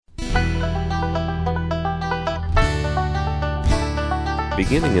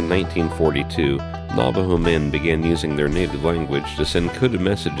Beginning in 1942, Navajo men began using their native language to send coded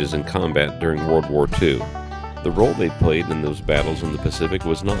messages in combat during World War II. The role they played in those battles in the Pacific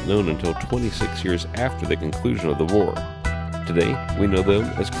was not known until 26 years after the conclusion of the war. Today, we know them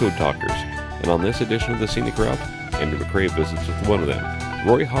as Code Talkers, and on this edition of the Scenic Route, Andrew McCrae visits with one of them,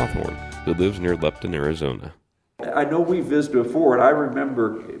 Roy Hawthorne, who lives near Lepton, Arizona. I know we visited before, and I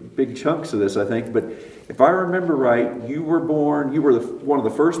remember big chunks of this, I think, but if I remember right, you were one of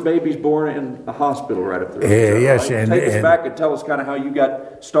the first babies born in a hospital right up there. Yes. Right? Take us back and tell us kind of how you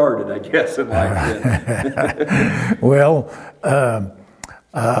got started, I guess, in life then. Well,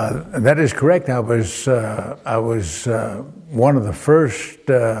 that is correct. I was one of the first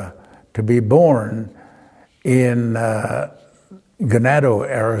to be born in Ganado,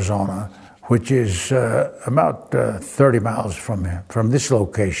 Arizona, which is about 30 miles from this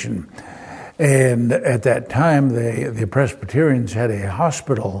location. And at that time, the Presbyterians had a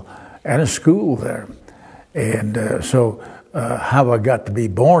hospital and a school there. And so how I got to be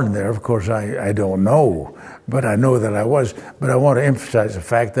born there, of course, I don't know. But I know that I was. But I want to emphasize the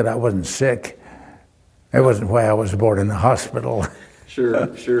fact that I wasn't sick. That wasn't why I was born in the hospital. Sure.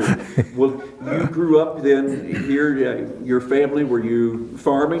 Well, you grew up then here, your family, were you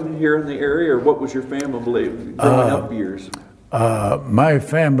farming here in the area, or what was your family growing up years? My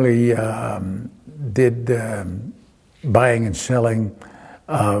family did buying and selling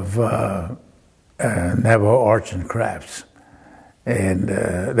of Navajo arts and crafts. And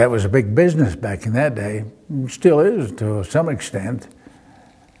that was a big business back in that day. Still is to some extent.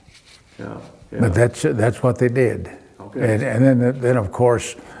 Yeah. But that's what they did. Okay. And then of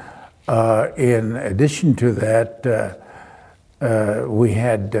course, in addition to that, we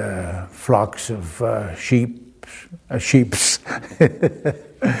had flocks of sheeps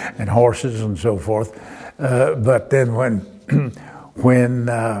and horses and so forth. But then when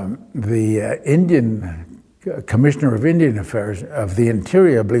the Indian Commissioner of Indian Affairs of the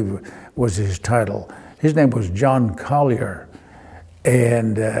Interior, I believe was his title, his name was John Collier,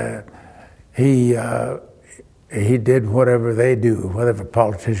 and he did whatever they do, whatever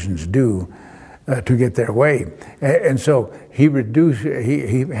politicians do, to get their way, and so he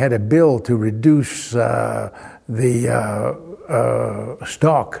had a bill to reduce the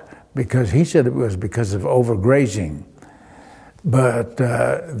stock because he said it was because of overgrazing. But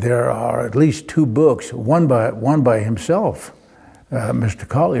there are at least two books, one by himself, Mr.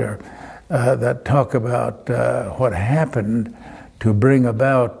 Collier, that talk about what happened to bring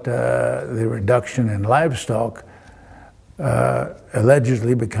about the reduction in livestock,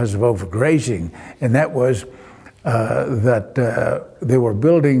 allegedly because of overgrazing, and that was that they were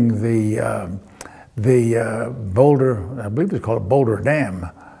building the Boulder, I believe it's called Boulder Dam,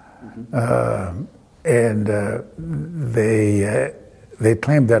 and they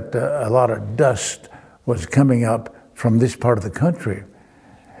claimed that a lot of dust was coming up from this part of the country.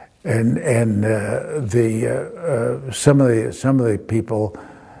 And some of the people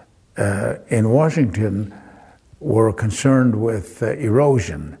in Washington were concerned with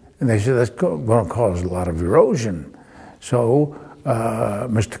erosion, and they said that's going to cause a lot of erosion. So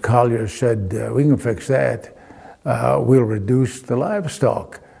Mr. Collier said, "We can fix that. We'll reduce the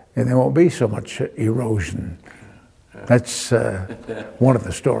livestock, and there won't be so much erosion." That's one of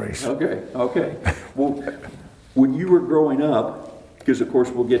the stories. Okay. Well, when you were growing up, because of course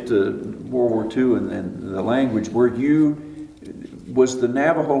we'll get to World War II and the language, was the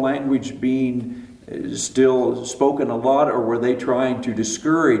Navajo language being still spoken a lot, or were they trying to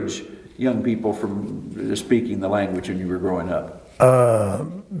discourage young people from speaking the language when you were growing up?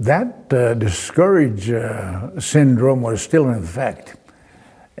 That discourage syndrome was still in effect,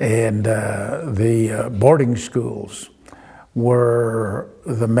 and the boarding schools were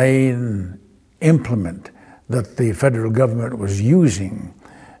the main implement that the federal government was using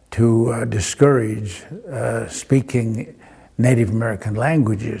to discourage speaking Native American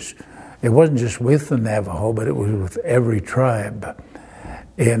languages. It wasn't just with the Navajo, but it was with every tribe.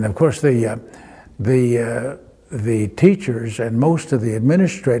 And of course, the teachers and most of the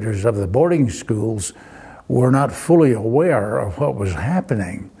administrators of the boarding schools were not fully aware of what was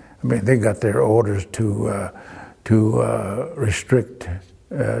happening. I mean, they got their orders to totally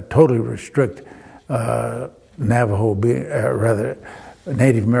restrict Navajo,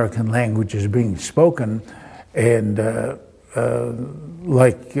 Native American languages being spoken, and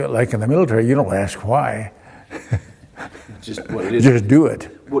like in the military, you don't ask why. Just what it is. Just do it.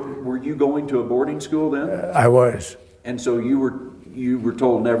 Were you going to a boarding school then? I was. And so you were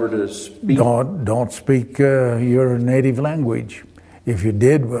told never to speak. Don't speak your native language. If you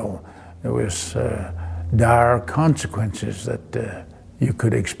did, well, there was dire consequences that you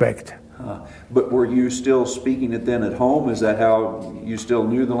could expect. But were you still speaking it then at home? Is that how you still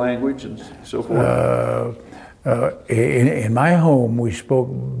knew the language and so forth? In my home, we spoke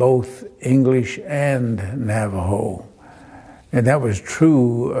both English and Navajo, and that was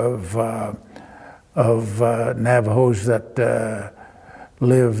true of Navajos that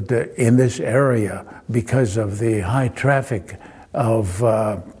lived in this area because of the high traffic of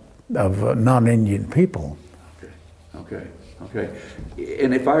non-Indian people. Okay.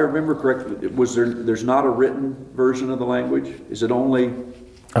 And if I remember correctly, there's not a written version of the language? Is it only?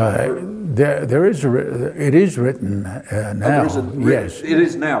 It is written now. Yes, it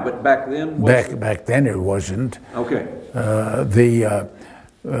is now. But back then, back then it wasn't. Okay.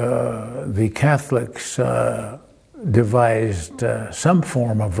 The Catholics devised some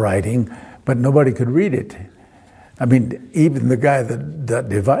form of writing, but nobody could read it. I mean, even the guy that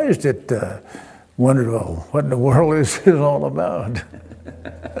devised it wondered, well, what in the world is this all about?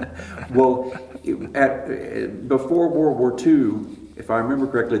 Well, before World War II, if I remember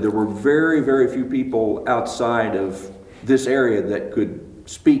correctly, there were very, very few people outside of this area that could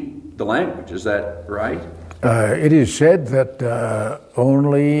speak the language. Is that right? It is said that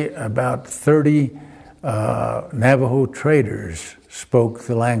only about 30 Navajo traders spoke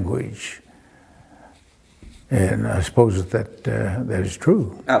the language. And I suppose that is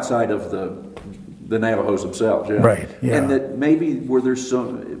true. Outside of the Navajos themselves, yeah. Right, yeah. And that maybe were there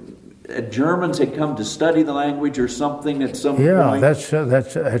some Germans had come to study the language or something at some point? Yeah, that's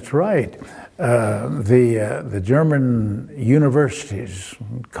right. The German universities,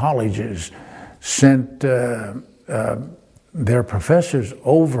 colleges, sent their professors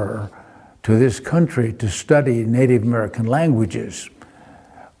over to this country to study Native American languages.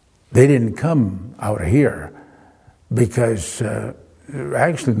 They didn't come out here because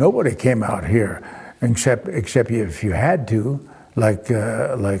actually nobody came out here except if you had to, like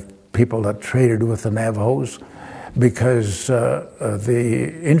people that traded with the Navajos, because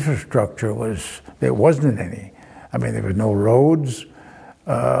the infrastructure there wasn't any. I mean, there was no roads,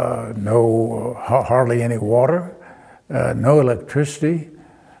 hardly any water, no electricity,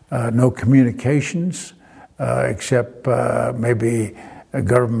 no communications, except maybe a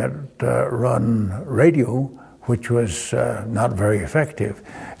government-run radio, which was not very effective.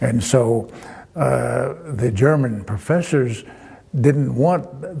 And so the German professors didn't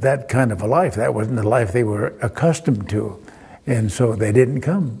want that kind of a life. That wasn't the life they were accustomed to. And so they didn't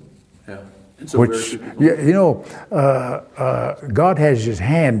come. Yeah. And so God has his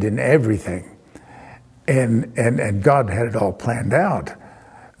hand in everything. And God had it all planned out,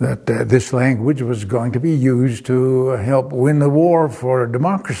 that this language was going to be used to help win the war for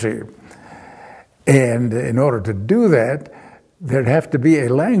democracy. And in order to do that, there'd have to be a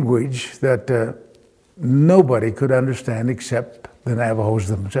language that nobody could understand except the Navajos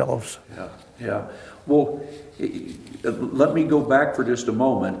themselves. Yeah. Well, let me go back for just a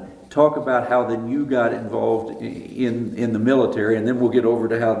moment. Talk about how then you got involved in the military, and then we'll get over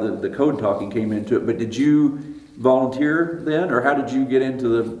to how the code talking came into it. But did you volunteer then, or how did you get into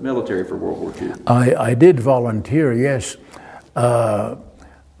the military for World War II? I did volunteer, yes. One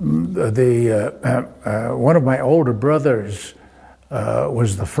of my older brothers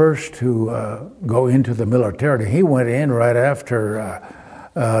was the first to go into the military. He went in right after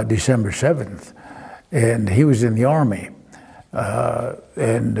December 7th, and he was in the Army.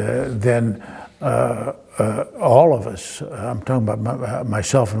 Then all of us, I'm talking about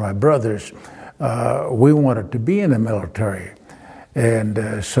myself and my brothers, we wanted to be in the military.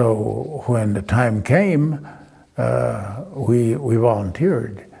 And so when the time came, we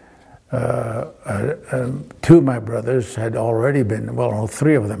volunteered. Two of my brothers had already been,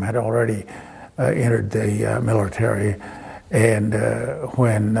 three of them had already entered the military. And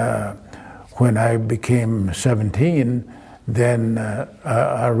when I became 17, then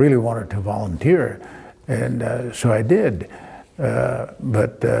I really wanted to volunteer. And so I did.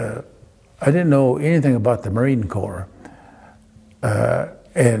 But I didn't know anything about the Marine Corps.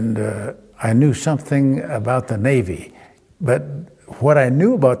 And I knew something about the Navy. But what I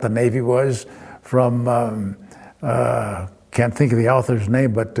knew about the Navy was from, can't think of the author's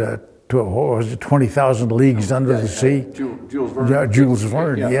name, but what was it, 20,000 Leagues Under the Sea? Jules Verne. Jules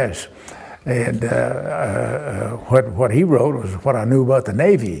Verne, yes. And what he wrote was what I knew about the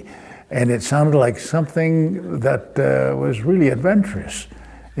Navy. And it sounded like something that was really adventurous.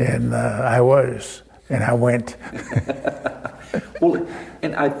 And I went. Well,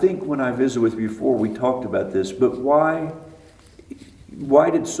 and I think when I visited with you before, we talked about this, but why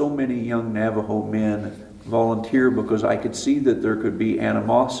did so many young Navajo men volunteer because I could see that there could be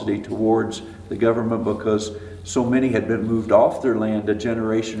animosity towards the government because so many had been moved off their land a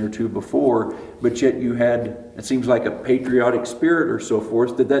generation or two before, but yet you had, it seems like a patriotic spirit or so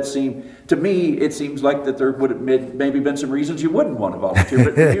forth. Did that seem, to me, it seems like that there would have maybe been some reasons you wouldn't want to volunteer,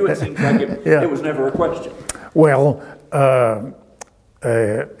 but to you it seems like it was never a question. Well,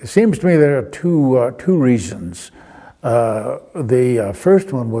 it seems to me there are two reasons. The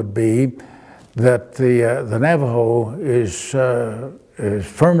first one would be that the Navajo is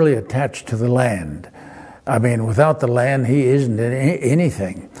firmly attached to the land. I mean, without the land, he isn't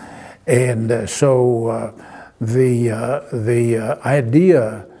anything. And so the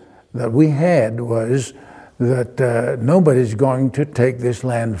idea that we had was that nobody's going to take this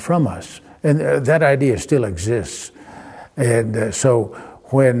land from us. And that idea still exists. And so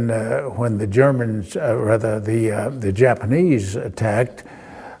when the Germans, rather the Japanese attacked,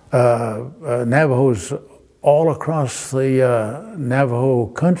 Navajos all across the Navajo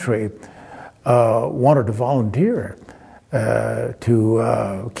country wanted to volunteer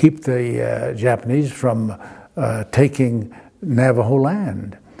to keep the Japanese from taking Navajo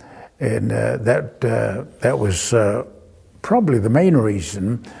land, and that was probably the main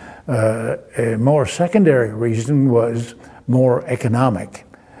reason. A more secondary reason was more economic.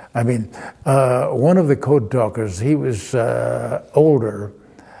 I mean, one of the code talkers, he was older.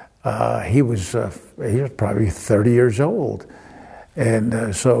 He was probably 30 years old,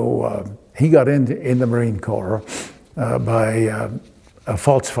 and so he got in the Marine Corps by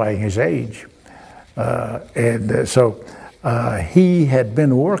falsifying his age, and so he had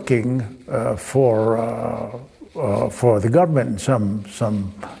been working for the government in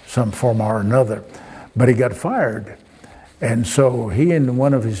some form or another, but he got fired, and so he and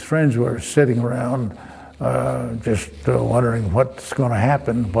one of his friends were sitting around just wondering what's going to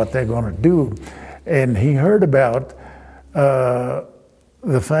happen, what they're going to do, and he heard about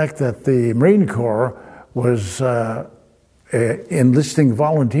the fact that the Marine Corps was enlisting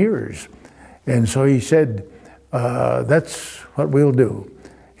volunteers, and so he said, "That's what we'll do."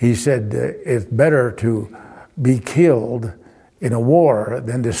 He said, "It's better to be killed in a war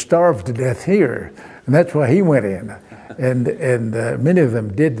than to starve to death here," and that's why he went in, and many of them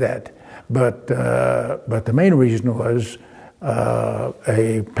did that. But the main reason was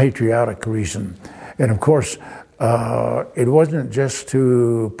a patriotic reason, and of course, it wasn't just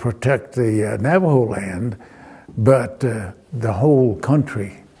to protect the Navajo land, but the whole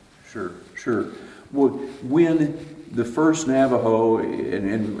country. Sure. Well, when the first Navajo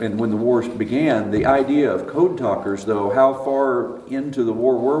and when the wars began, the idea of code talkers, though, how far into the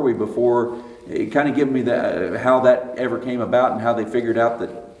war were we before? It kind of give me how that ever came about and how they figured out that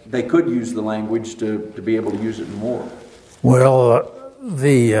they could use the language to be able to use it in war. Well,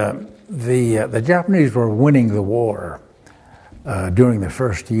 the Japanese were winning the war during the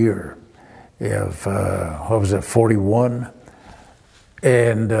first year of, 41?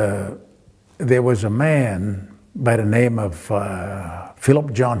 And there was a man by the name of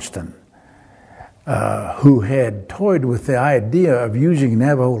Philip Johnston who had toyed with the idea of using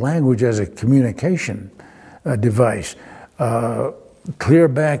Navajo language as a communication device clear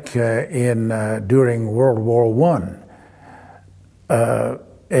back during World War I.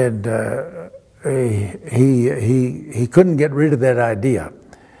 And he couldn't get rid of that idea.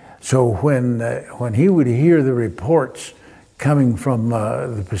 So when he would hear the reports coming from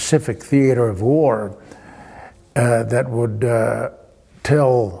the Pacific theater of war that would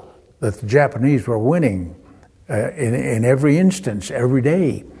tell that the Japanese were winning in every instance, every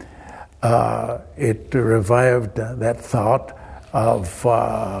day, it revived that thought of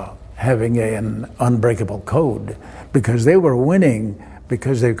having an unbreakable code, because they were winning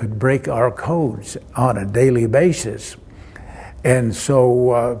because they could break our codes on a daily basis. And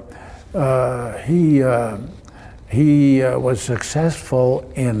so he was successful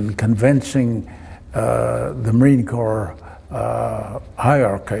in convincing the Marine Corps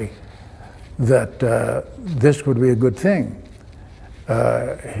hierarchy that this would be a good thing.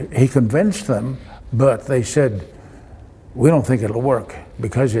 He convinced them, but they said, "We don't think it'll work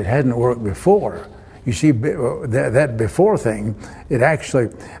because it hadn't worked before." You see, that before thing,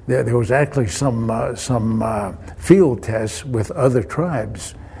 there was actually some field tests with other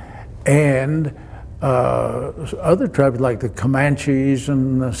tribes, and other tribes like the Comanches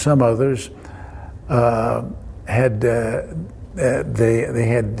and some others had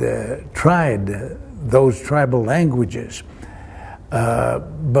tried those tribal languages,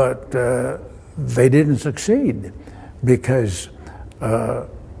 but they didn't succeed because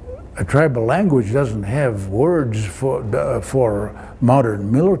a tribal language doesn't have words for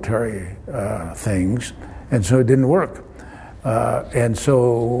modern military things, and so it didn't work. And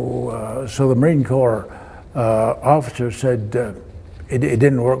so the Marine Corps officer said it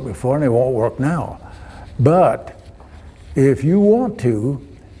didn't work before and it won't work now. But if you want to,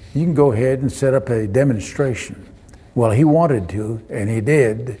 you can go ahead and set up a demonstration. Well, he wanted to, and he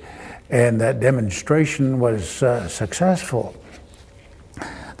did, and that demonstration was successful.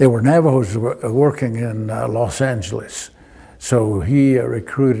 There were Navajos working in Los Angeles, so he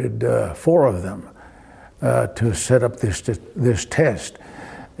recruited 4 of them to set up this test.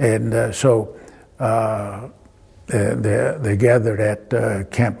 And so they gathered at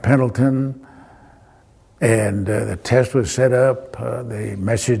Camp Pendleton, and the test was set up. The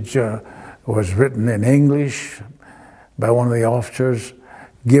message was written in English by one of the officers,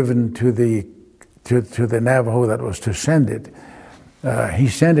 given to the Navajo that was to send it. He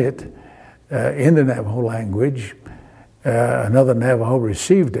sent it in the Navajo language. Another Navajo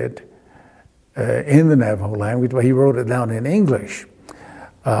received it in the Navajo language, but he wrote it down in English.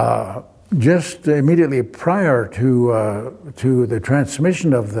 Just immediately prior to the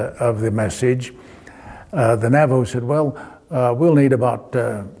transmission of the message, the Navajo said, well, we'll need about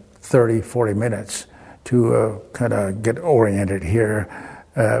 30, 40 minutes to kind of get oriented here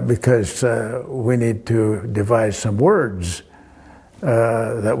because we need to devise some words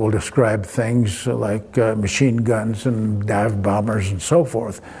that will describe things like machine guns and dive bombers and so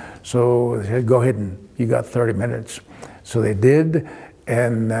forth. So they said, go ahead and you got 30 minutes. So they did,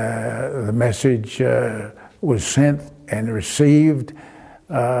 and the message was sent and received.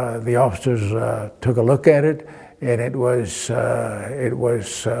 The officers took a look at it, and it was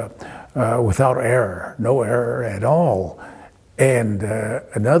without error, no error at all. And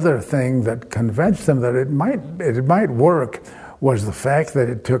another thing that convinced them that it might work was the fact that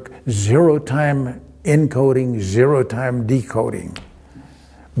it took 0 time encoding, 0 time decoding.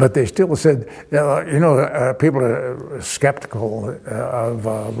 But they still said, people are skeptical of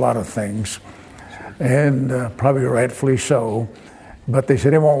a lot of things, and probably rightfully so. But they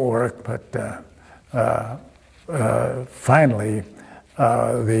said it won't work. But finally,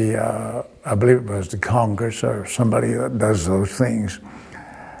 I believe it was the Congress or somebody that does those things,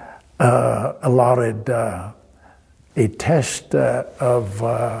 allotted a test of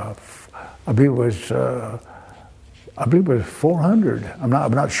I believe it was 400. I'm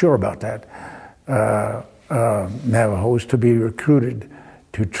not sure about that. Navajos to be recruited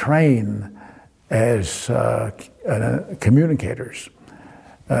to train as communicators,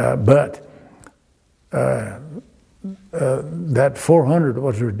 but that 400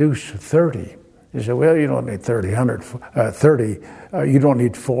 was reduced to 30. They said, well, you don't need 30. You don't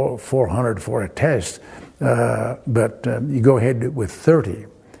need 400 for a test, but you go ahead with 30.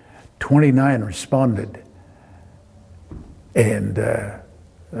 29 responded, and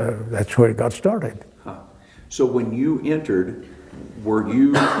that's where it got started. Huh. So when you entered, were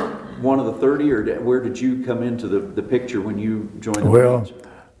you one of the 30, or where did you come into the picture when you joined the Marines?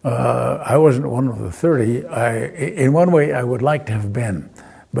 I wasn't one of the 30. In one way, I would like to have been.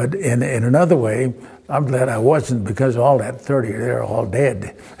 But in another way, I'm glad I wasn't, because all that 30, they're all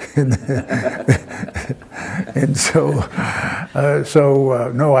dead. And so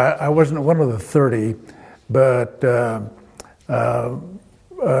no, I wasn't one of the 30, but there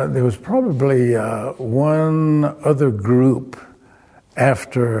was probably one other group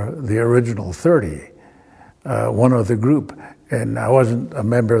after the original 30, one other group, and I wasn't a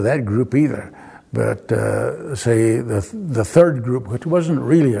member of that group either. But say the third group, which wasn't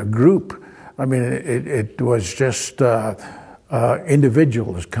really a group, I mean, it was just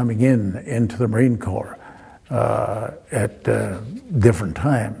individuals coming into the Marine Corps at different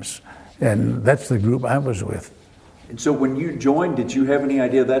times, and that's the group I was with. And so when you joined, did you have any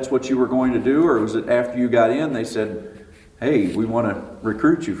idea that's what you were going to do, or was it after you got in they said, hey, we want to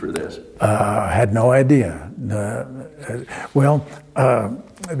recruit you for this? I had no idea.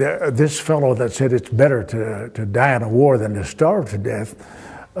 This fellow that said it's better to die in a war than to starve to death,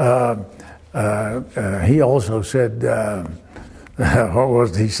 he also said, what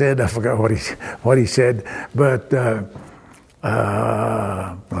was he said? I forgot what he said, but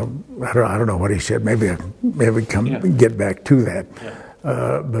I don't know what he said. Maybe get back to that.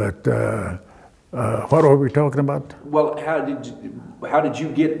 Yeah. What were we talking about? Well, how did you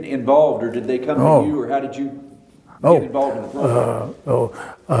get involved, or did they come to you, or how did you get involved in the program?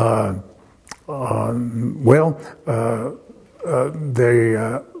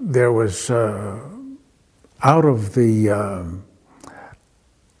 There was out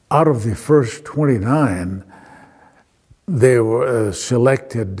of the first 29, they were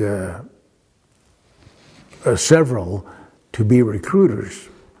selected several to be recruiters.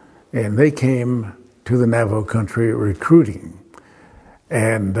 And they came to the Navajo country recruiting.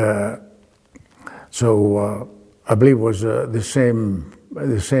 And so I believe it was the same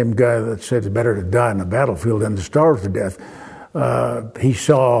guy that said it's better to die on the battlefield than to starve to death. He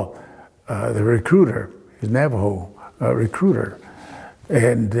saw the recruiter, his Navajo recruiter,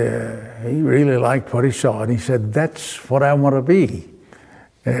 and he really liked what he saw, and he said, "That's what I want to be."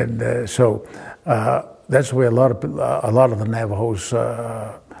 And so that's the way a lot of the Navajos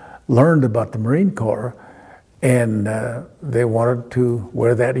learned about the Marine Corps, and they wanted to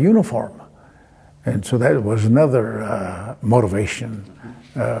wear that uniform. And so that was another motivation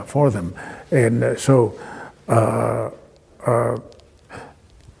for them. And so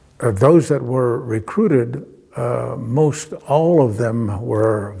those that were recruited, most all of them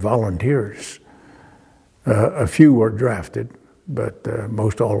were volunteers. A few were drafted, but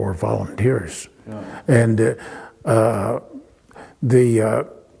most all were volunteers. Yeah. And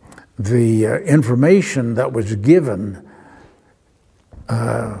the information that was given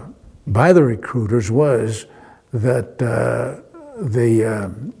by the recruiters was that the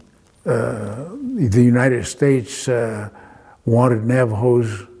United States wanted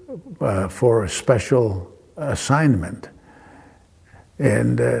Navajos for a special assignment,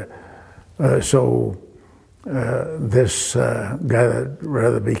 and so this guy that'd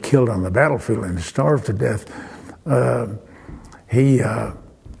rather be killed on the battlefield and starve to death,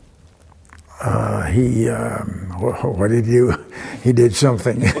 what did you? He did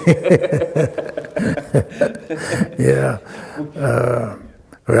something. Yeah.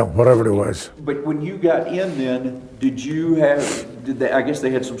 Well, whatever it was. But when you got in, then did they? I guess they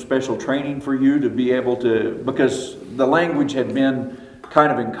had some special training for you to be able to, because the language had been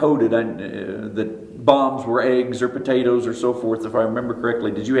kind of encoded that bombs were eggs or potatoes or so forth, if I remember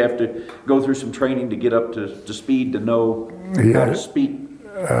correctly. Did you have to go through some training to get up to speed to know how to speak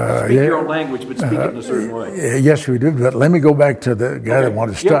your own language, but speak it in a certain way? Yes, we did. But let me go back to the guy that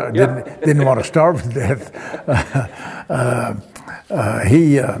wanted to starve. Didn't want to starve to death.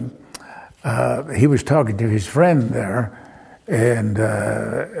 He was talking to his friend there, and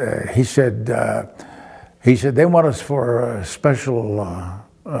he said they want us for special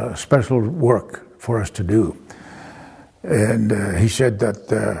work for us to do. And he said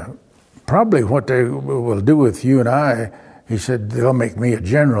that probably what they will do with you and I, he said, they'll make me a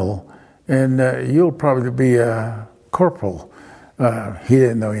general, and you'll probably be a corporal. He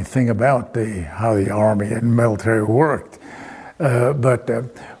didn't know anything about how the Army and military worked. But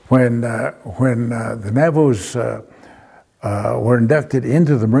when the Navajos were inducted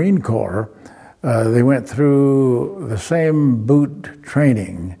into the Marine Corps, they went through the same boot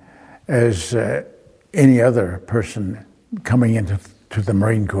training as any other person coming into the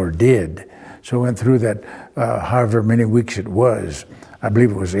Marine Corps did. So went through that however many weeks it was. I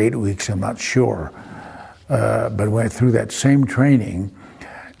believe it was 8 weeks, I'm not sure. But went through that same training.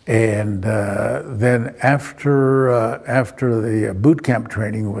 And then after the boot camp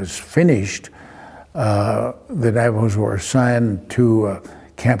training was finished, the Navajos were assigned to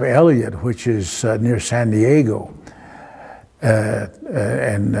Camp Elliott, which is near San Diego.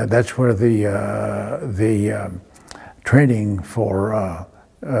 And that's where the training for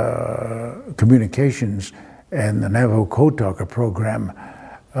communications and the Navajo Code Talker program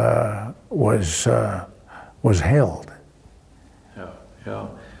was held. Yeah.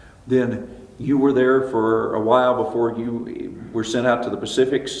 Then you were there for a while before you were sent out to the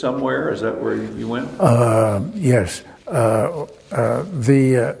Pacific somewhere. Is that where you went? Yes. The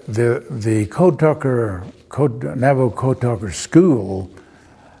Code Talker, Navajo Code Talker school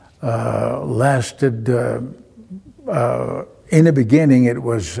lasted. In the beginning, it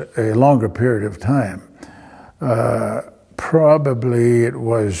was a longer period of time. Probably it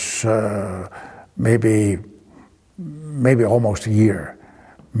was maybe almost a year.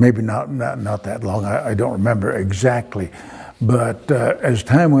 Maybe not that long. I don't remember exactly. But as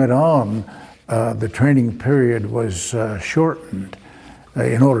time went on, the training period was shortened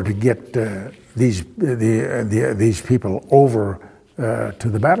in order to get these people over to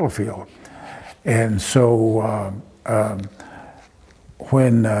the battlefield. And so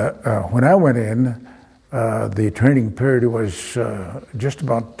when I went in, the training period was just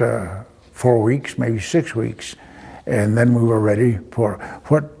about 4 weeks, maybe 6 weeks. And then we were ready for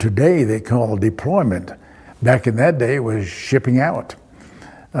what today they call deployment. Back in that day, it was shipping out.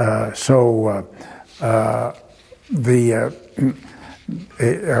 Of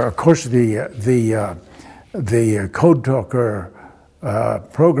course, the Code Talker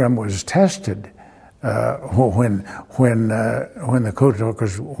program was tested when the Code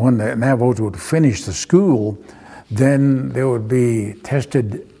Talkers, when the Navajos would finish the school, then they would be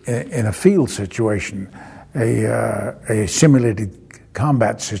tested in a field situation, a simulated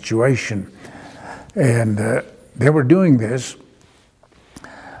combat situation. And they were doing this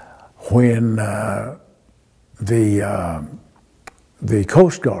when the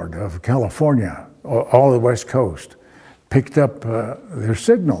Coast Guard of California, all the West Coast, picked up their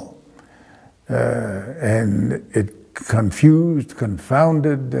signal. And it confused,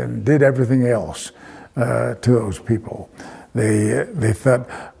 confounded, and did everything else to those people. They thought,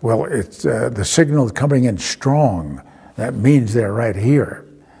 well, it's the signal is coming in strong. That means they're right here.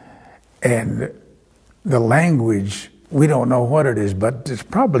 And the language, we don't know what it is, but it's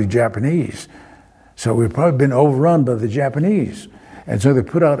probably Japanese. So we've probably been overrun by the Japanese. And so they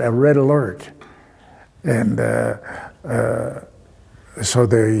put out a red alert. And so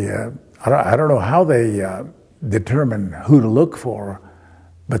they, I don't know how they determined who to look for,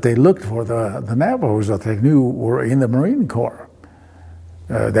 but they looked for the Navajos that they knew were in the Marine Corps.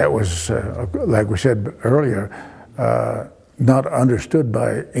 That was, like we said earlier, not understood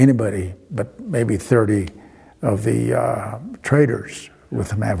by anybody but maybe 30 of the traders with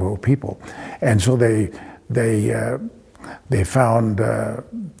the Navajo people. And so they found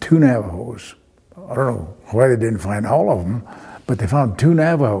 2 Navajos. I don't know why they didn't find all of them, but they found 2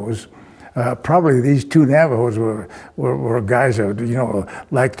 Navajos. Probably these 2 Navajos were guys that, you know,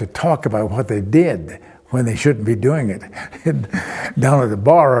 like to talk about what they did when they shouldn't be doing it, down at the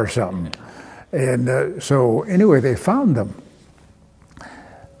bar or something. And so anyway, they found them.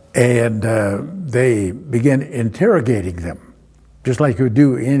 And they began interrogating them, just like you would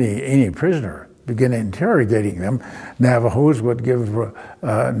do any prisoner. Begin interrogating them. Navajos would give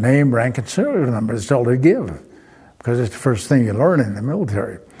name, rank, and serial number. That's all they give, because it's the first thing you learn in the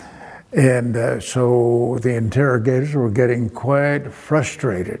military. And so the interrogators were getting quite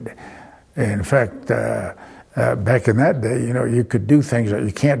frustrated. In fact, back in that day, you know, you could do things that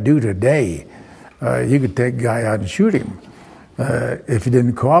you can't do today. You could take a guy out and shoot him if he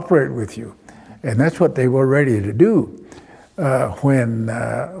didn't cooperate with you. And that's what they were ready to do. When,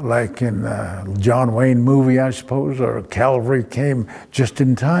 like in John Wayne movie, I suppose, or Cavalry came just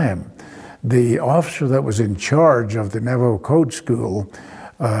in time. The officer that was in charge of the Navajo Code School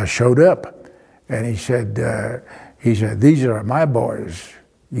showed up, and he said, "These are my boys.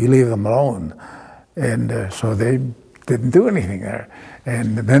 You leave them alone." And so they didn't do anything there.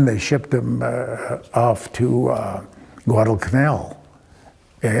 And then they shipped them off to Guadalcanal.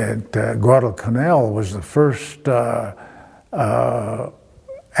 And Guadalcanal was the first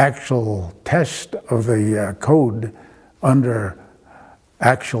actual test of the code under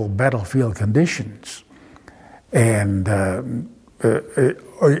actual battlefield conditions. And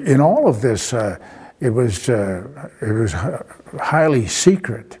in all of this, it was highly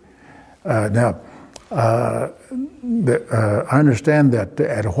secret. Now, I understand that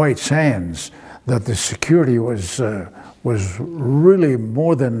at White Sands, that the security was really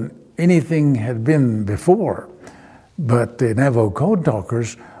more than anything had been before. But the Navajo Code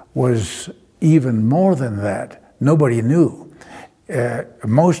Talkers was even more than that. Nobody knew.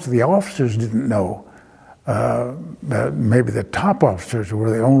 Most of the officers didn't know. Maybe the top officers were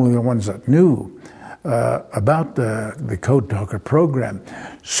the only ones that knew about the Code Talker program.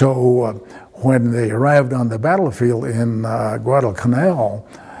 So when they arrived on the battlefield in Guadalcanal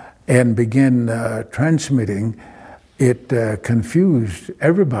and began transmitting, it confused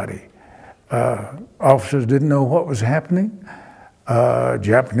everybody. Officers didn't know what was happening.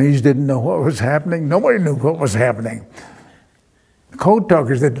 Japanese didn't know what was happening. Nobody knew what was happening. Code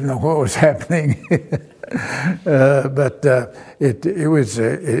talkers didn't know what was happening. But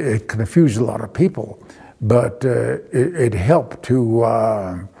it confused a lot of people. But it helped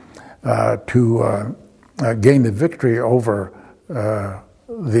to gain the victory over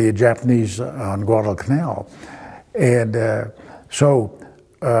the Japanese on Guadalcanal. And so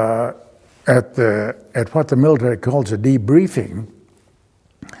at what the military calls a debriefing,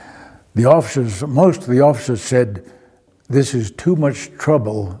 most of the officers said, "This is too much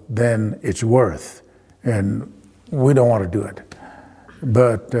trouble than it's worth, and we don't want to do it."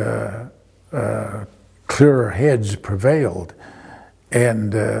 But clearer heads prevailed,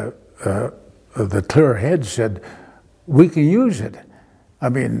 and the clearer heads said, "We can use it. I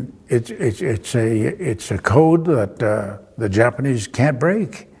mean, it's a code that the Japanese can't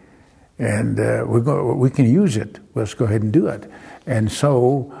break, and we can use it. Let's go ahead and do it." And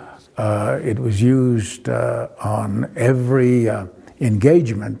so it was used on every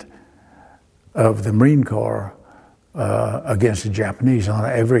engagement of the Marine Corps against the Japanese on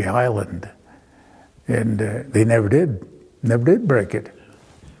every island, and they never did break it.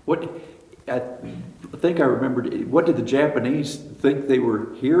 I think I remembered. What did the Japanese think they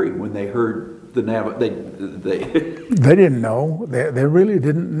were hearing when they heard the Navajo? They They didn't know. They really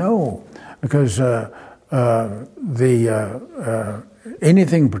didn't know, because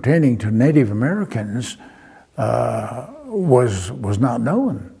anything pertaining to Native Americans was not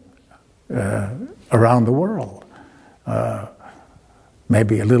known around the world.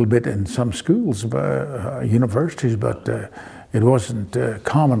 Maybe a little bit in some schools, universities, but it wasn't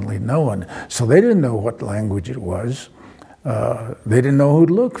commonly known. So they didn't know what language it was. They didn't know who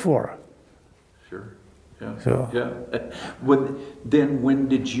to look for. Sure. Yeah. So, when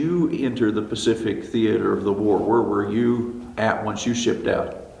did you enter the Pacific theater of the war? Where were you at once you shipped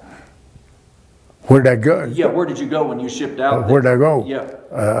out? Where'd I go? Yeah, where did you go when you shipped out? Where'd I go?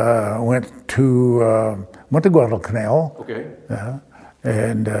 Yeah. Went to Guadalcanal. Okay.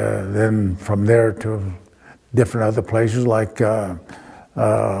 And then from there to different other places, like can't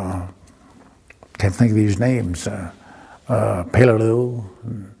think of these names. Peleliu,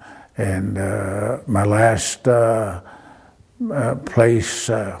 and my last place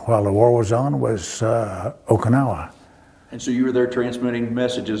while the war was on was Okinawa. And so you were there transmitting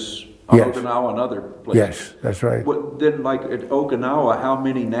messages on Yes. Okinawa and other places? Yes, that's right. Then, like at Okinawa, how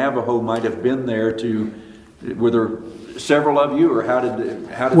many Navajo might have been there were there several of you, or how did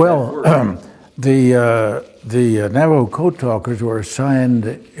that work? The Navajo Code Talkers were assigned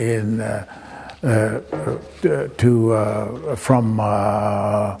from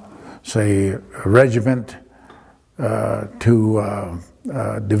say a regiment to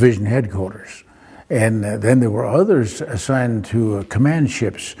division headquarters, and then there were others assigned to command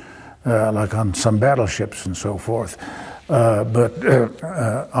ships, like on some battleships and so forth. But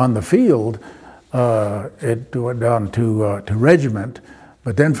on the field, it went down to regiment.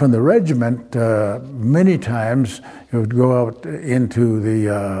 But then from the regiment, many times it would go out into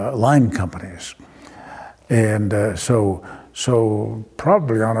the line companies. And so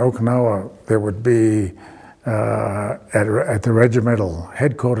probably on Okinawa there would be, at the regimental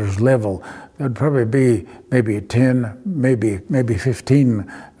headquarters level, there would probably be maybe 10, maybe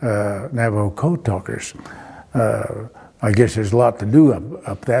 15 Navajo Code Talkers. I guess there's a lot to do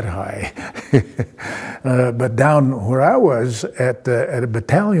up that high. But down where I was at a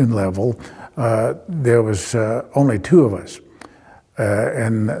battalion level, there was only 2 of us.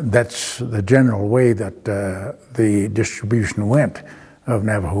 And that's the general way that the distribution went of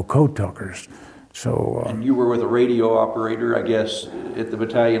Navajo Code Talkers. So, and you were with a radio operator, I guess, at the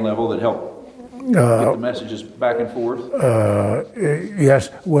battalion level that helped get the messages back and forth?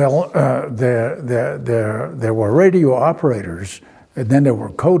 Yes. Well, there were radio operators, and then there were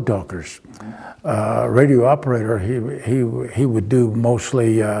code talkers. Radio operator, he would do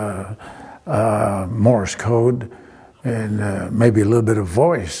mostly Morse code and maybe a little bit of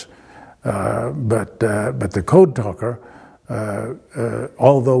voice. But the code talker,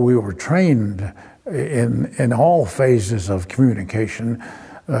 although we were trained in all phases of communication,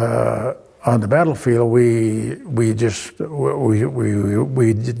 on the battlefield, we did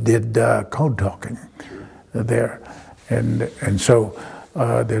code talking there, and so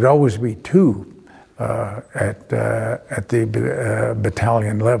there'd always be 2 at the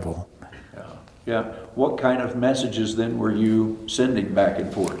battalion level. Yeah. What kind of messages then were you sending back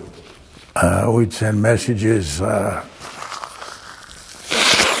and forth? We'd send messages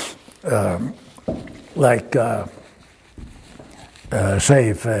like. Say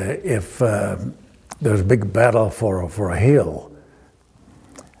if there was a big battle for a hill,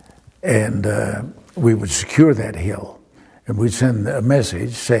 and we would secure that hill, and we'd send a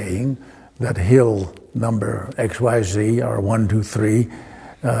message saying that hill number XYZ or 1, 2, 3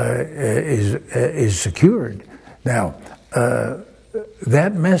 is secured. Now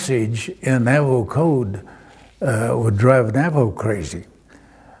that message in Navajo code would drive Navajo crazy.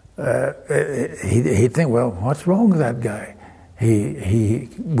 He'd think, well, what's wrong with that guy? He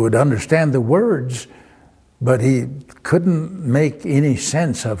would understand the words, but he couldn't make any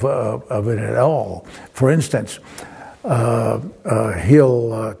sense of it at all. For instance,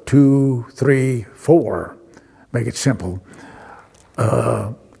 hill 2, 3, 4, make it simple,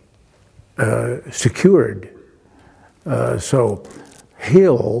 secured. So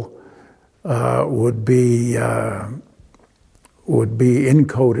hill would be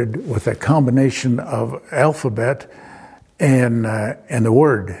encoded with a combination of alphabet and the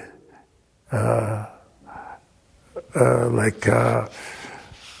word, like I've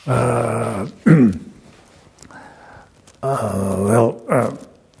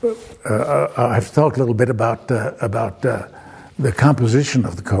talked a little bit about the composition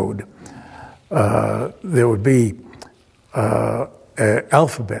of the code. There would be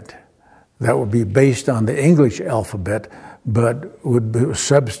alphabet that would be based on the English alphabet, but would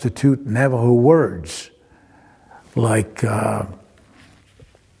substitute Navajo words like A,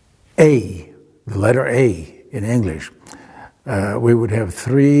 the letter A in English. We would have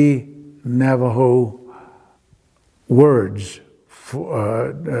 3 Navajo words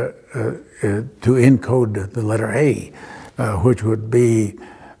to encode the letter A, which would be,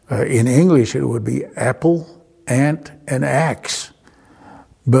 in English, it would be apple, ant, and axe.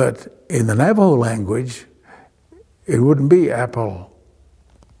 But in the Navajo language, it wouldn't be apple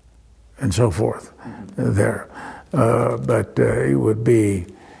and so forth there. But it would be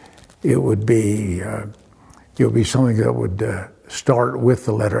something that would start with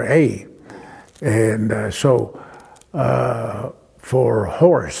the letter A. And so for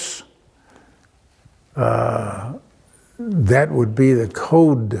horse, that would be the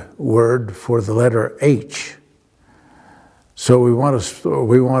code word for the letter H. So we want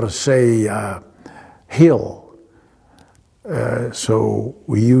to say hill. So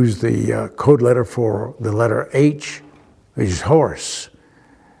we use the code letter for the letter H, which is horse.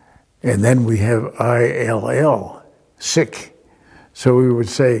 And then we have ILL, sick. So we would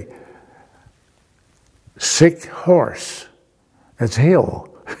say sick horse. That's hill.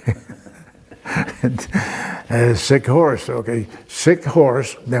 Sick horse, okay. Sick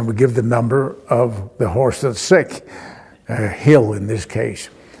horse, then we give the number of the horse that's sick, hill in this case,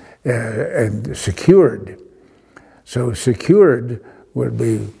 and secured. So secured would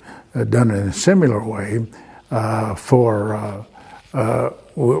be done in a similar way.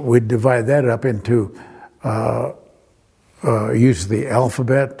 We'd divide that up into use of the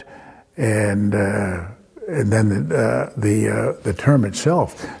alphabet and then the term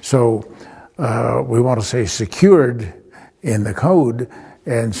itself. So we want to say secured in the code,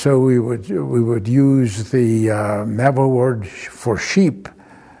 and so we would use the Navajo word for sheep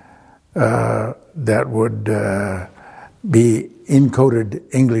that would be encoded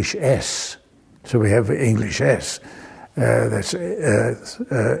English S. So we have English S. That's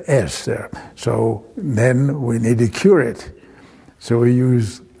S there. So then we need to cure it. So we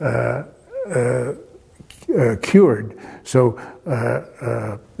use cured. So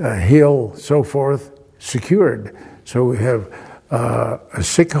hill, so forth, secured. So we have a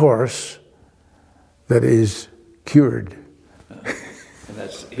sick horse that is cured. And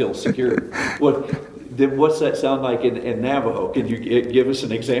that's hill secured. What's that sound like in Navajo? Can you give us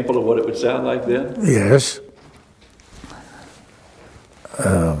an example of what it would sound like then? Yes.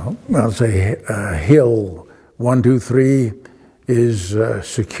 I'll say hill 1, 2, 3 is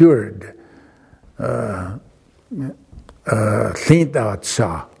secured.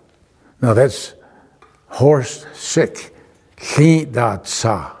 Thintatsa. Now that's horse sick.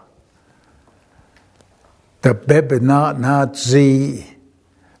 Thintatsa. The bebinat zi,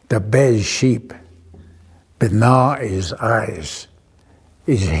 the bez sheep. Bina is eyes,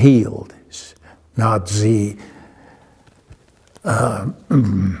 is healed. Not zi.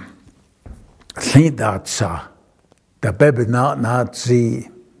 Thintatsa. The bebinat zi.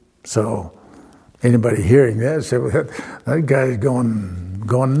 So anybody hearing that say, well, that guy's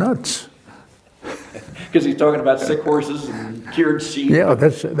going nuts. Because he's talking about sick horses and cured sheep. Yeah,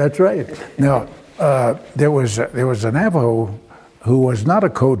 that's right. Now there was a Navajo who was not a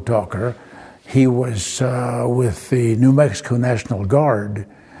code talker. He was with the New Mexico National Guard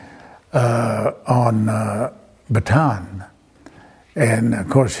on Bataan, and of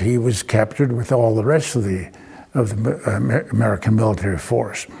course he was captured with all the rest of the American military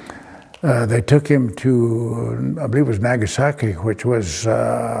force. They took him to, I believe it was Nagasaki, which was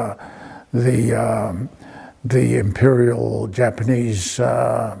the Imperial Japanese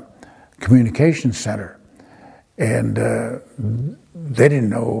Communication Center. And they didn't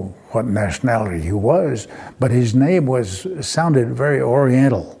know what nationality he was, but his name sounded very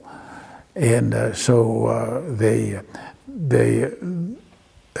Oriental. And so they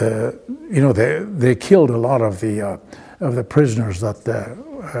killed a lot of the prisoners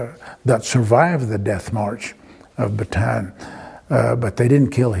that survived the death march of Bataan, but they didn't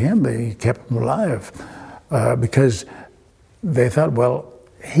kill him. They kept him alive because they thought, well,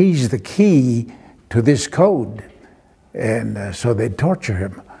 he's the key to this code, and so they'd torture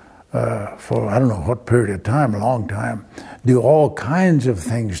him for I don't know what period of time, a long time, do all kinds of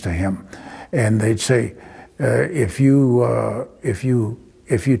things to him, and they'd say, if you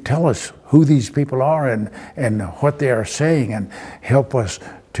tell us who these people are and what they are saying and help us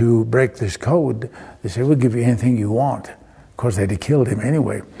to break this code, they say, we'll give you anything you want. Of course, they'd have killed him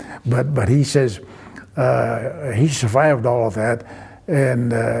anyway. But he says he survived all of that,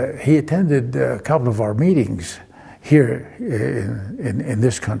 and he attended a couple of our meetings here in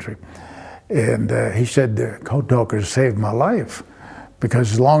this country. And he said the code talkers saved my life,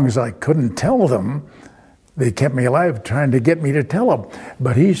 because as long as I couldn't tell them, they kept me alive trying to get me to tell them.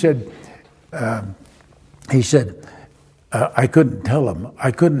 But he said, I couldn't tell them.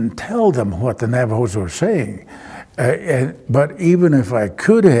 I couldn't tell them what the Navajos were saying. But even if I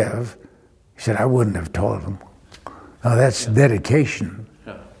could have, he said, I wouldn't have told them. Now that's dedication.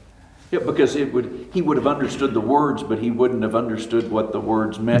 Yeah, because he would have understood the words, but he wouldn't have understood what the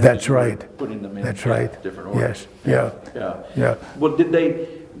words meant. That's right. Putting them in different order. Yes. Yeah. Yeah. Well, did they,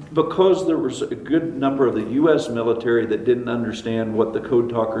 because there was a good number of the U.S. military that didn't understand what the code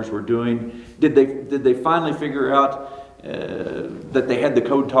talkers were doing, did they finally figure out that they had the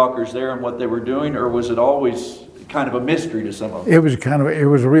code talkers there and what they were doing, or was it always kind of a mystery to some of them? It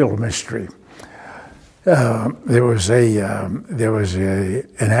was a real mystery. There was an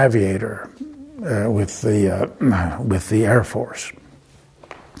aviator with the Air Force.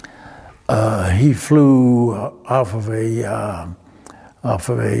 He flew off of a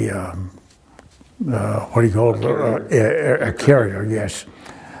what do you call it? A carrier, yes.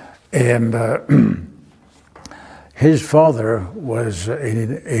 And his father was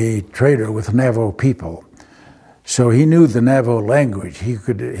a trader with Navajo people, so he knew the Navajo language. He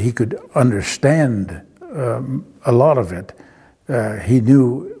could understand a lot of it. He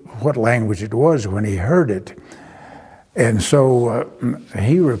knew what language it was when he heard it, and so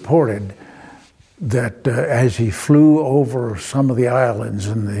he reported that as he flew over some of the islands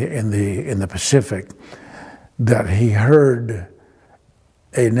in the Pacific, that he heard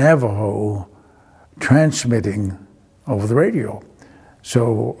a Navajo transmitting over the radio.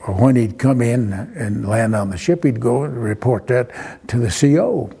 So when he'd come in and land on the ship, he'd go and report that to the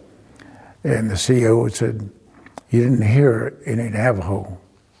CO. And the CO said, "You didn't hear any Navajo.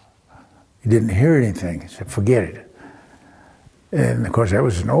 You didn't hear anything." He said, "Forget it." And of course that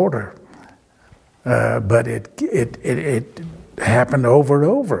was an order. But it happened over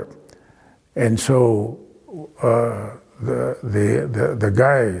and over. And so the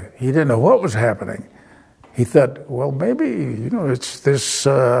guy, he didn't know what was happening. He thought, well, maybe, it's this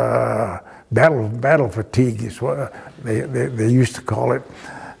battle fatigue is what they used to call it.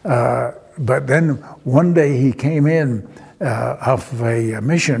 But then one day he came in off of a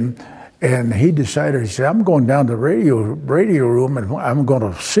mission, and he decided, he said, I'm going down to the radio room and I'm going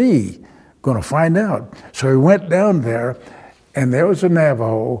to find out. So he went down there, and there was a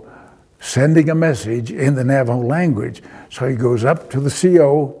Navajo sending a message in the Navajo language. So he goes up to the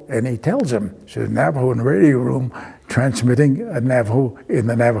CO and he tells him, he says, Navajo in the radio room transmitting a Navajo in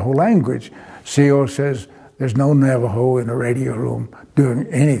the Navajo language. CO says, there's no Navajo in the radio room doing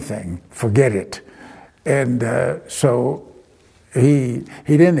anything, forget it. And so he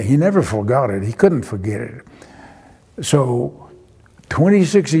never forgot it, he couldn't forget it. So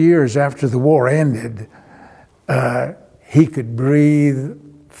 26 years after the war ended, he could breathe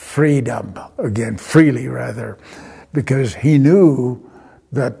freely rather, because he knew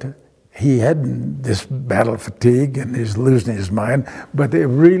that he had this battle fatigue and he's losing his mind, but it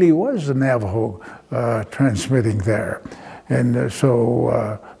really was the Navajo transmitting there. And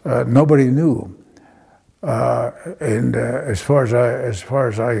so nobody knew. And as far as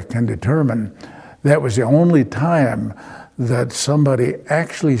I can determine, that was the only time that somebody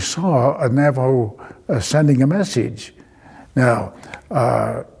actually saw a Navajo sending a message. Now,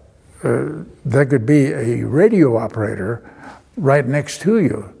 there could be a radio operator right next to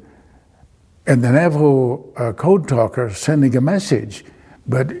you, and the Navajo code talker sending a message,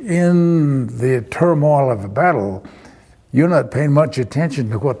 but in the turmoil of a battle, you're not paying much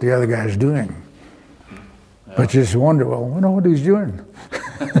attention to what the other guy's doing. Yeah. But you just wonder, well, I wonder what he's doing.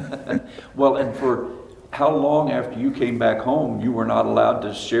 Well, and for how long after you came back home, you were not allowed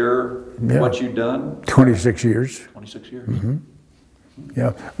to share what you'd done? 26 years. 26 years. Mm-hmm.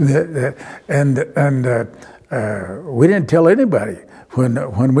 Yeah, and we didn't tell anybody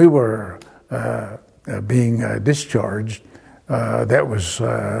when we were being discharged. That was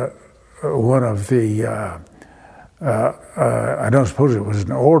one of the. I don't suppose it was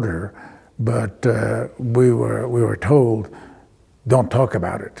an order, but we were told, don't talk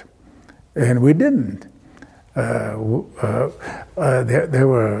about it, and we didn't. There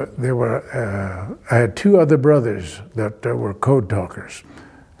were. I had two other brothers that were code talkers,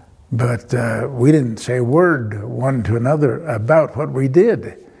 but we didn't say a word one to another about what we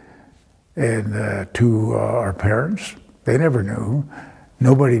did. And to our parents, they never knew.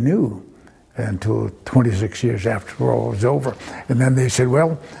 Nobody knew until 26 years after the war was over. And then they said,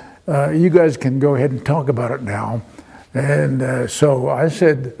 "Well, you guys can go ahead and talk about it now." And so I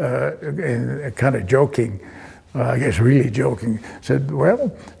said, kind of joking, I guess really joking, said,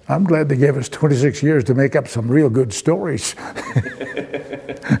 well, I'm glad they gave us 26 years to make up some real good stories.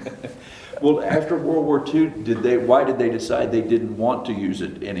 Well, after World War II, why did they decide they didn't want to use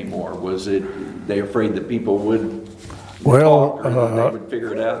it anymore? Was it they afraid that people would talk, or that they would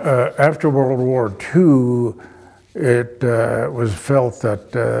figure it out? After World War II, it was felt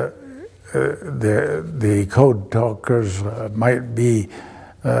that the code talkers might be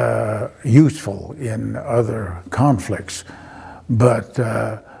useful in other conflicts, but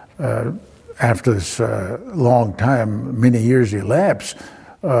after this long time, many years elapsed,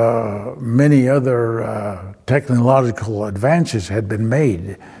 many other technological advances had been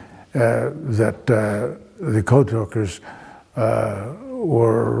made that the code talkers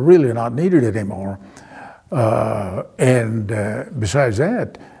were really not needed anymore. And besides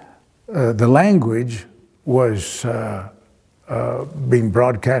that, the language was being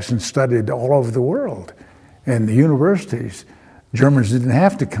broadcast and studied all over the world. In the universities, Germans didn't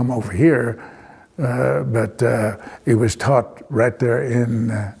have to come over here, but it was taught right there in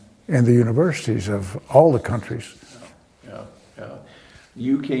the universities of all the countries. Yeah.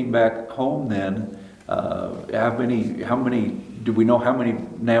 You came back home then. How many? Do we know how many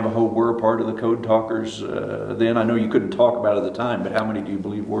Navajo were a part of the code talkers then? I know you couldn't talk about it at the time, but how many do you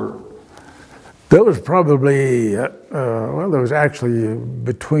believe were? There was probably, there was actually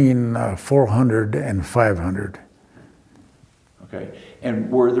between 400 and 500. Okay.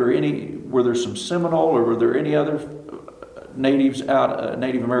 And were there some Seminole, or were there any other Native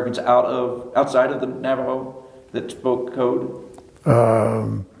Americans outside of the Navajo that spoke code?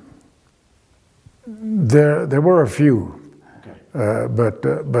 There were a few. Okay. But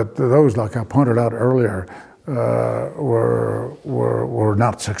those, like I pointed out earlier, were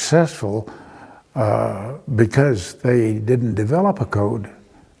not successful because they didn't develop a code.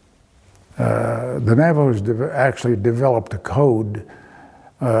 The Navajos actually developed a code,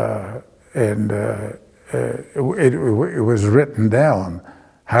 and it was written down.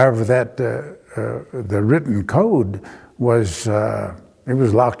 However, the written code was it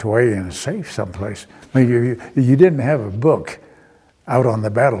was locked away in a safe someplace. I mean, you didn't have a book out on the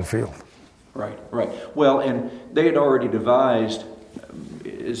battlefield. Right. Well, and they had already devised,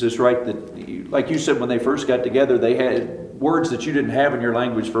 is this right, that, like you said, when they first got together, they had words that you didn't have in your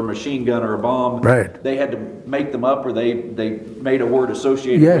language for a machine gun or a bomb. Right. They had to make them up, or they made a word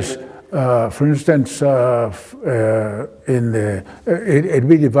associated yes. with it? For instance, it'd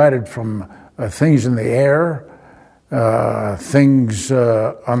be divided from things in the air, things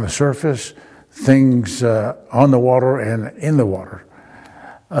on the surface, things on the water and in the water.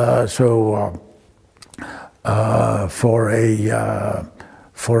 For a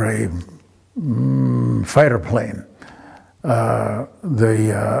fighter plane,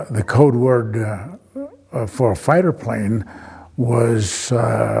 the code word for a fighter plane was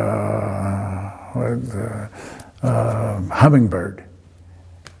hummingbird,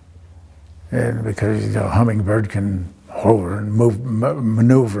 and because hummingbird can hover and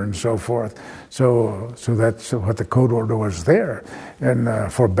maneuver and so forth. So that's what the code order was there.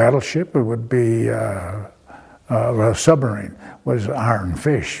 And for battleship, it would be submarine was iron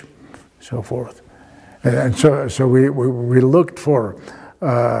fish, so forth. And so we looked for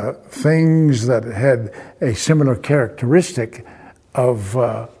things that had a similar characteristic of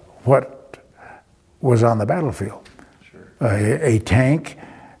what was on the battlefield. Sure. A tank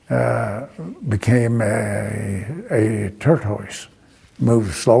became a tortoise,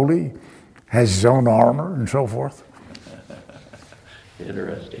 moves slowly, has his own armor and so forth.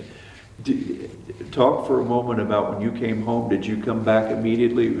 Interesting. Talk for a moment about when you came home. Did you come back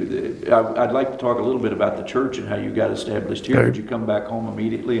immediately? I'd like to talk a little bit about the church and how you got established here. Did you come back home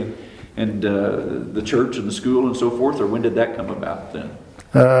immediately and the church and the school and so forth, or when did that come about then?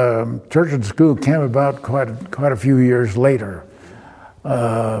 Church and school came about quite a few years later.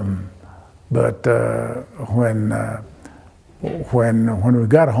 But when we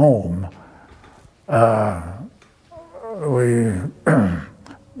got home, we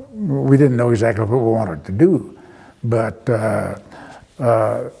didn't know exactly what we wanted to do, but the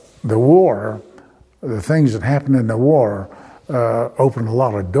war, the things that happened in the war, opened a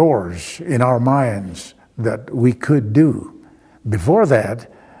lot of doors in our minds that we could do. Before that,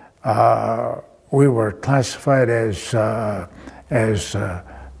 we were classified as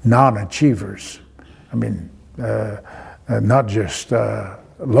non-achievers. I mean, not just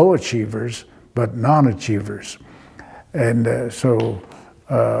low achievers, but non-achievers. And so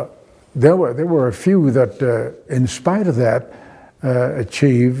there were a few that, in spite of that,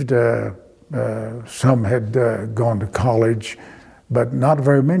 achieved. Some had gone to college, but not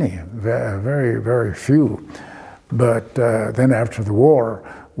very many. Very, very few. But then after the war,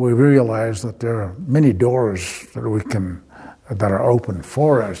 we realized that there are many doors that are open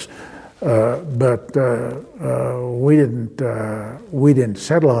for us. But we didn't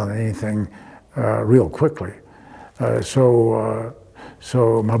settle on anything real quickly. So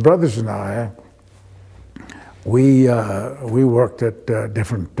my brothers and I, we worked at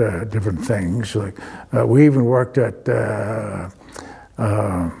different things. Like we even worked at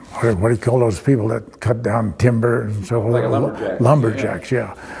what do you call those people that cut down timber and so forth? Like a lumberjack. Lumberjacks,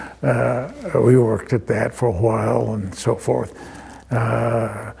 yeah. We worked at that for a while and so forth.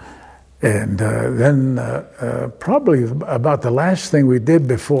 And then probably about the last thing we did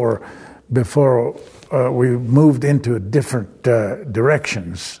before we moved into different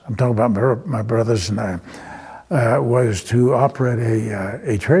directions, I'm talking about my brothers and I, was to operate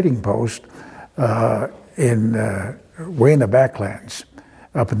a trading post way in the backlands,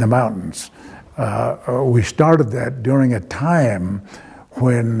 up in the mountains. We started that during a time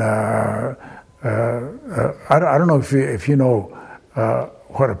when I don't know if you know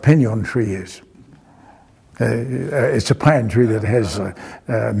what a pinon tree is. It's a pine tree that has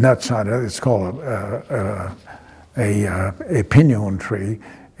nuts on it. It's called a pinon tree,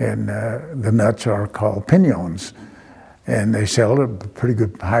 and the nuts are called piñons, and they sell at a pretty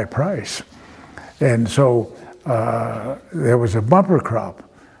good high price. And so there was a bumper crop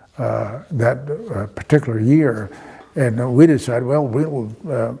that particular year, and we decided, well, we'll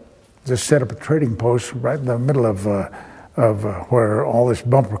just set up a trading post right in the middle of where all this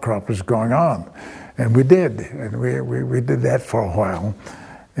bumper crop was going on. And we did, and we did that for a while.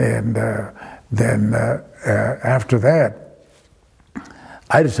 And then after that,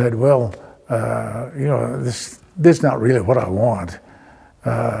 I decided, well, this is not really what I want.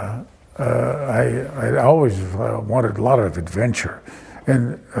 I always wanted a lot of adventure,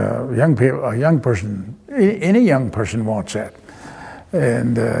 and any young person wants that.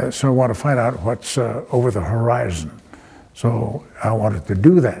 And so I want to find out what's over the horizon. So I wanted to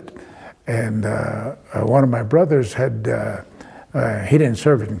do that. And one of my brothers he didn't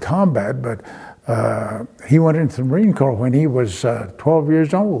serve in combat, but he went into the Marine Corps when he was 12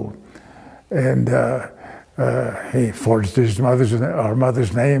 years old. And he forged our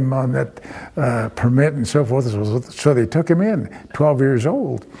mother's name on that permit and so forth. So they took him in, 12 years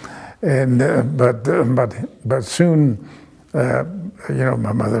old. And but soon,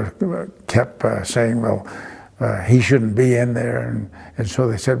 my mother kept saying, well, he shouldn't be in there, and so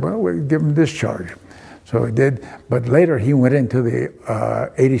they said, well, we'll give him discharge. So he did, but later he went into the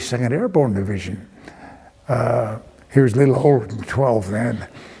 82nd Airborne Division. He was a little older than 12 then,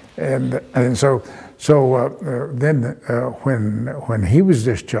 and so then when he was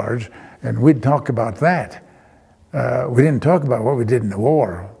discharged, and we'd talk about that. We didn't talk about what we did in the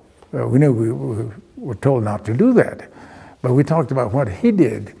war. We knew we were told not to do that, but we talked about what he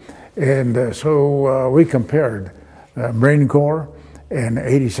did. And so we compared Marine Corps and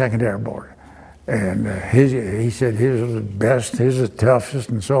 82nd Airborne. And he said his was the best, his was the toughest,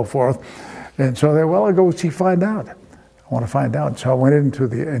 and so forth. And so I'll go find out. I want to find out. So I went into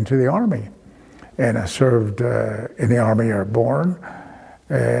the Army, and I served in the Army Airborne,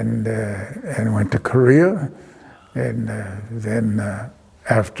 and went to Korea, and then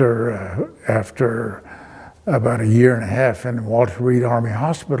after about a year and a half in Walter Reed Army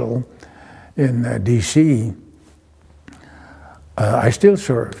Hospital in D.C., I still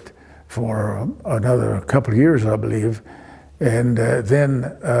served for another couple of years, I believe, and then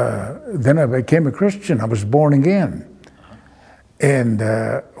I became a Christian. I was born again, and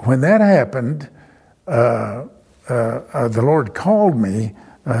when that happened, the Lord called me.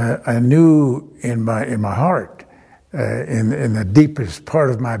 I knew in my heart, in the deepest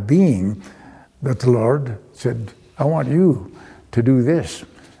part of my being, that the Lord said, I want you to do this.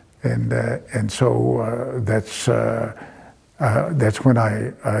 And so that's when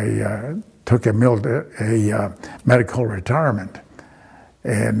I took a medical retirement.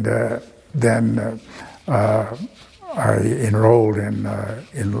 And then I enrolled in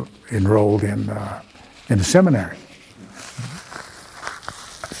the seminary.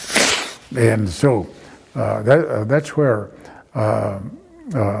 And so that's where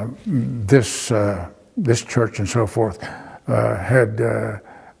this church and so forth had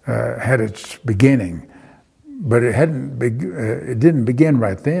its beginning, but it didn't begin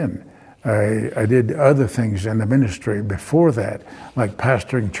right then. I did other things in the ministry before that, like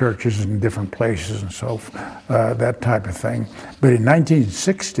pastoring churches in different places and so that type of thing. But in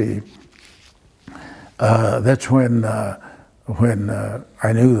 1960, that's when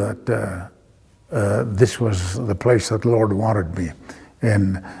I knew that this was the place that the Lord wanted me.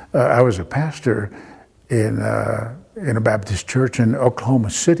 And I was a pastor in a Baptist church in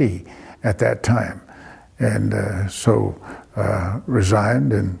Oklahoma City at that time, and so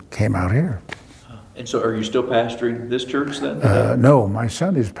resigned and came out here. And so, are you still pastoring this church then? No, my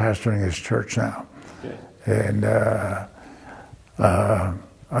son is pastoring his church now, Okay. and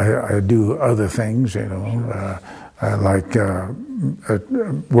I do other things, you know. I like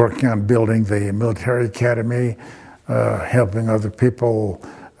working on building the military academy, helping other people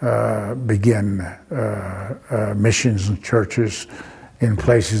begin missions and churches in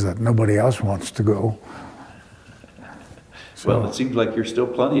places that nobody else wants to go. So, well, it seems like you're still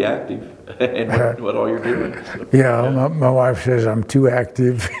plenty active in what all you're doing. So, yeah, my wife says I'm too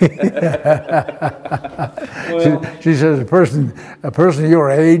active. well, she says a person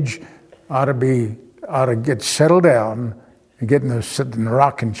your age ought to get settled down and sit in the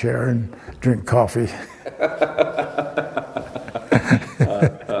rocking chair and drink coffee.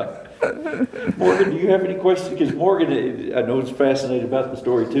 Morgan, do you have any questions? Because Morgan, I know, is fascinated about the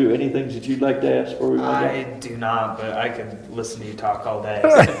story too. Any things that you'd like to ask before we move on? I do not, but I could listen to you talk all day.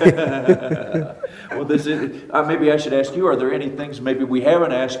 Well, maybe I should ask you, are there any things maybe we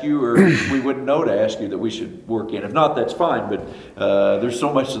haven't asked you or we wouldn't know to ask you that we should work in? If not, that's fine, but there's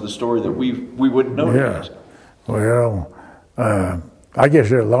so much of the story that we wouldn't know to ask. Well, I guess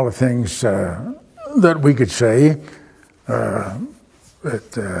there are a lot of things that we could say. I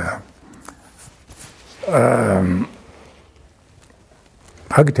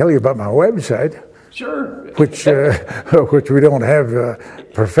could tell you about my website. Sure. Which we don't have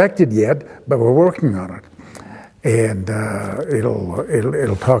perfected yet, but we're working on it, and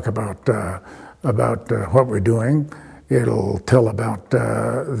it'll talk about what we're doing. It'll tell about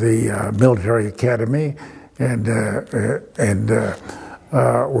the military academy, and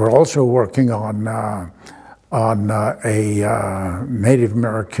we're also working on a Native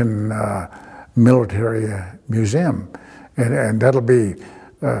American military museum, and that'll be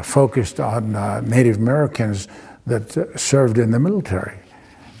focused on Native Americans that served in the military.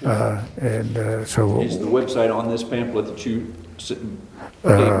 So is the website on this pamphlet that you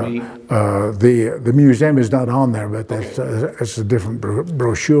gave me? The museum is not on there, but that's a different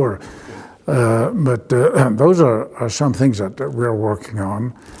brochure. But those are some things that we're working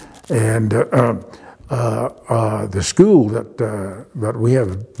on, and the school that we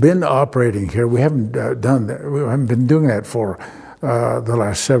have been operating here, we haven't done that. We haven't been doing that for the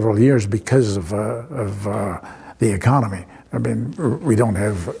last several years because of the economy. I mean, we don't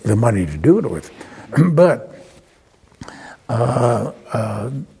have the money to do it with. But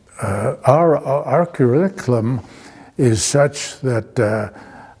our curriculum is such that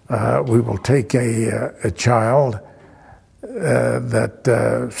we will take a child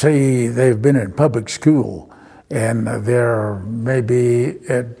that say they've been in public school and they're maybe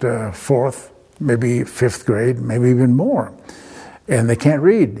at fourth, maybe fifth grade, maybe even more, and they can't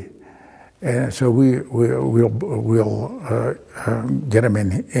read, and so we'll get them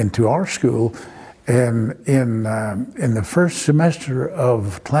into our school, and in the first semester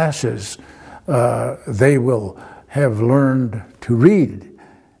of classes, they will have learned to read,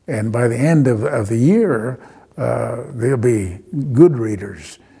 and by the end of the year, they'll be good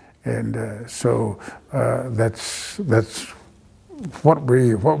readers, and so that's what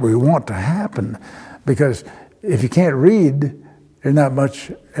we want to happen, because if you can't read, there's not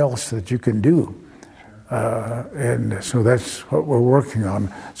much else that you can do, and so that's what we're working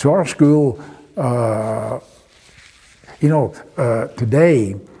on. So our school,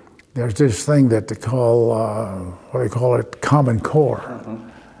 today there's this thing that they call Common Core.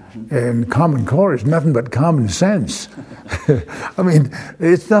 And Common Core is nothing but common sense. I mean,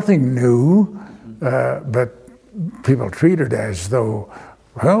 it's nothing new, but people treat it as though,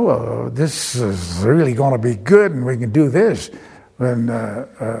 this is really going to be good and we can do this. When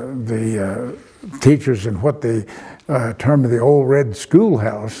the teachers in what they term the old red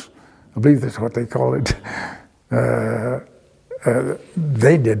schoolhouse, I believe that's what they call it,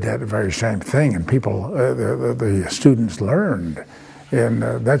 they did that very same thing, and people, the students learned. And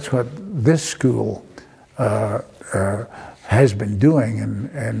that's what this school has been doing,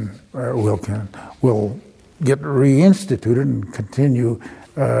 and will get reinstituted and continue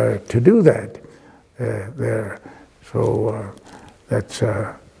to do that there. So that's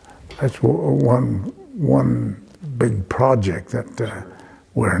one big project that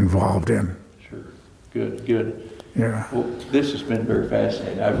we're involved in. Sure. Good. Yeah. Well, this has been very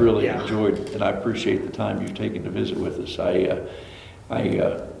fascinating. I've really enjoyed it, and I appreciate the time you've taken to visit with us.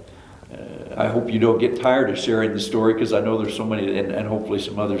 I hope you don't get tired of sharing the story, because I know there's so many, and hopefully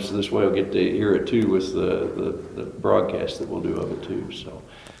some others this way will get to hear it too with the broadcast that we'll do of it too. So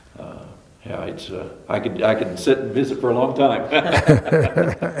Yeah, it's I could sit and visit for a long time.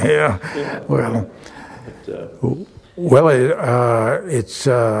 Yeah. Well, it's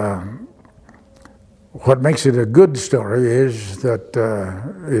what makes it a good story is that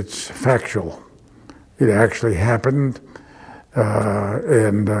it's factual. It actually happened,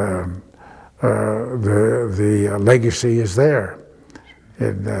 and the legacy is there.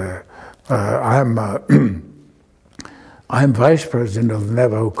 And I'm vice president of the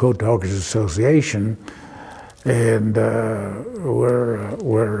Navajo Code Talkers Association, and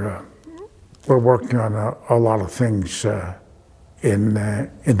we're working on a lot of things in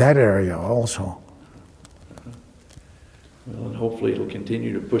that area also. Well, and hopefully it'll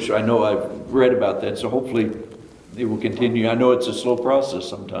continue to push. I know I've read about that, so hopefully it will continue. I know it's a slow process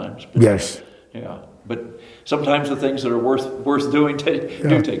sometimes. But, Yes. Yeah, but sometimes the things that are worth doing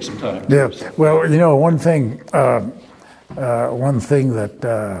do take some time. Yeah. Well, one thing that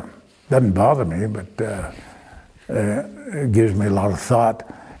doesn't bother me, but it gives me a lot of thought,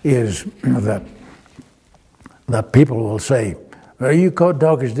 is that people will say, "Well, you code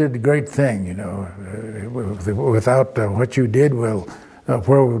talkers did a great thing. Without what you did, well,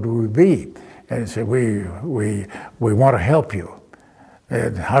 where would we be?" And say, "We want to help you.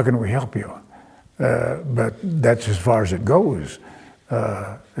 And how can we help you?" But that's as far as it goes.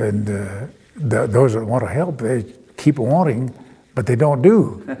 Those that want to help, they keep wanting, but they don't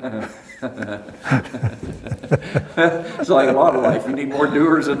do. It's like a lot of life. You need more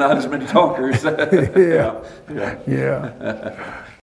doers and not as many talkers. Yeah.